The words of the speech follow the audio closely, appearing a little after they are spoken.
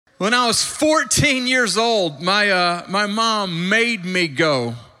When I was 14 years old, my mom made me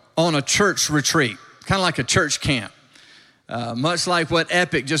go on a church retreat, kind of like a church camp. Much like what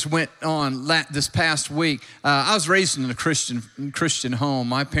Epic just went on this past week. I was raised in a Christian home.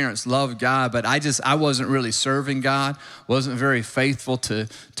 My parents loved God, but I wasn't really serving God, wasn't very faithful to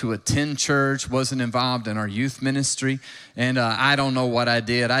attend church, wasn't involved in our youth ministry. And I don't know what I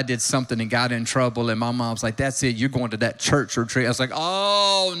did. I did something and got in trouble, and my mom's like, that's it, you're going to that church retreat. I was like,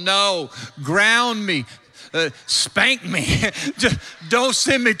 oh no, ground me. Spank me. Just don't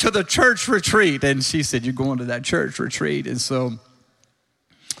send me to the church retreat. And she said, you're going to that church retreat. And so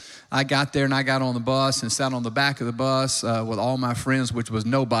I got there and I got on the bus and sat on the back of the bus with all my friends, which was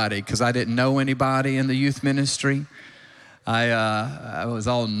nobody because I didn't know anybody in the youth ministry. I was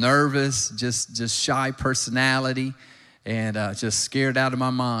all nervous, just shy personality, and just scared out of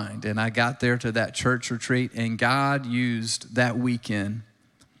my mind. And I got there to that church retreat, and God used that weekend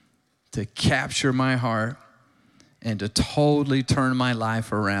to capture my heart and to totally turn my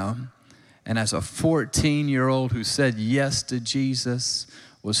life around. And as a 14-year-old who said yes to Jesus,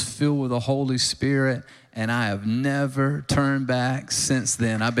 was filled with the Holy Spirit, and I have never turned back since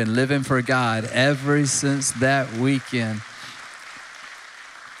then. I've been living for God ever since that weekend.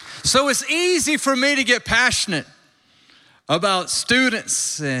 So it's easy for me to get passionate about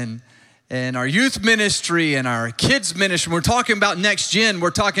students and our youth ministry and our kids ministry. We're talking about Next Gen. We're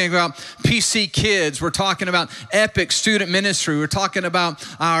talking about PC Kids. We're talking about Epic Student Ministry. We're talking about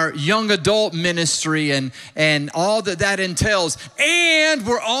our young adult ministry and all that entails. And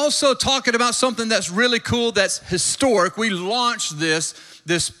we're also talking about something that's really cool, that's historic. We launched this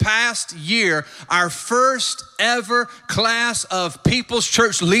past year, our first ever class of People's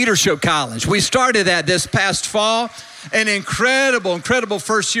Church Leadership College. We started that this past fall. An incredible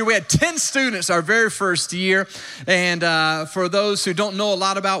first year. We had 10 students our very first year. And for those who don't know a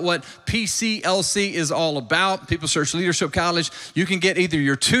lot about what PCLC is all about, People's Church Leadership College, you can get either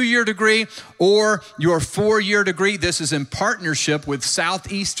your 2-year degree or your 4-year degree. This is in partnership with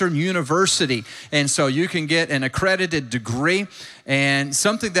Southeastern University. And so you can get an accredited degree. And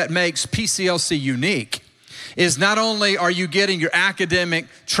something that makes PCLC unique is not only are you getting your academic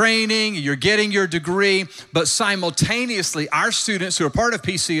training, you're getting your degree, but simultaneously our students who are part of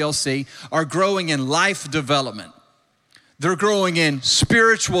PCLC are growing in life development. They're growing in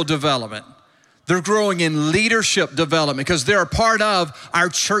spiritual development. They're growing in leadership development because they're a part of our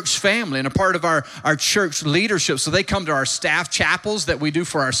church family and a part of our church leadership. So they come to our staff chapels that we do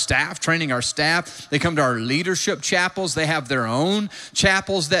for our staff, training our staff. They come to our leadership chapels. They have their own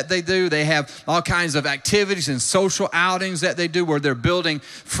chapels that they do. They have all kinds of activities and social outings that they do where they're building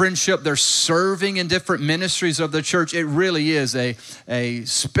friendship. They're serving in different ministries of the church. It really is a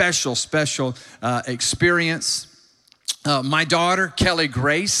special experience. My daughter, Kelly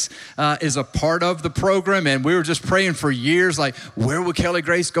Grace, is a part of the program, and we were just praying for years, like, where will Kelly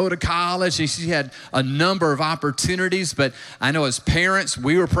Grace go to college? And she had a number of opportunities, but I know as parents,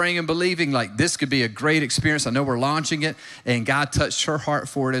 we were praying and believing, like, this could be a great experience. I know we're launching it, and God touched her heart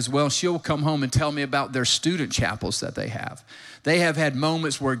for it as well. She'll come home and tell me about their student chapels that they have. They have had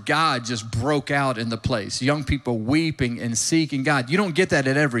moments where God just broke out in the place, young people weeping and seeking God. You don't get that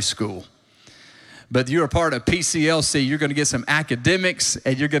at every school. But you're a part of PCLC, you're going to get some academics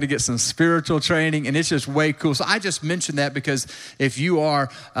and you're going to get some spiritual training, and it's just way cool. So I just mentioned that because if you are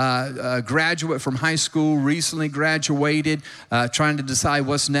a graduate from high school, recently graduated, trying to decide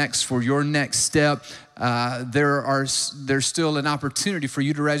what's next for your next step, there's still an opportunity for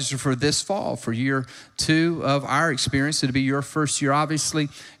you to register for this fall, for year 2 of our experience. It'll be your first year, obviously,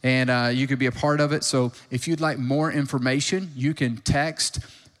 and you could be a part of it. So if you'd like more information, you can text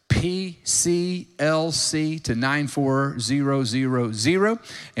PCLC to 94000,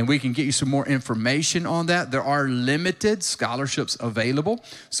 and we can get you some more information on that. There are limited scholarships available,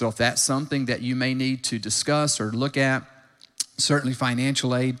 so if that's something that you may need to discuss or look at, certainly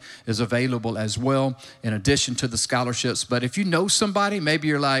financial aid is available as well, in addition to the scholarships. But if you know somebody, maybe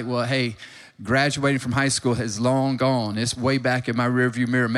you're like, well, hey, graduating from high school is long gone. It's way back in my rearview mirror.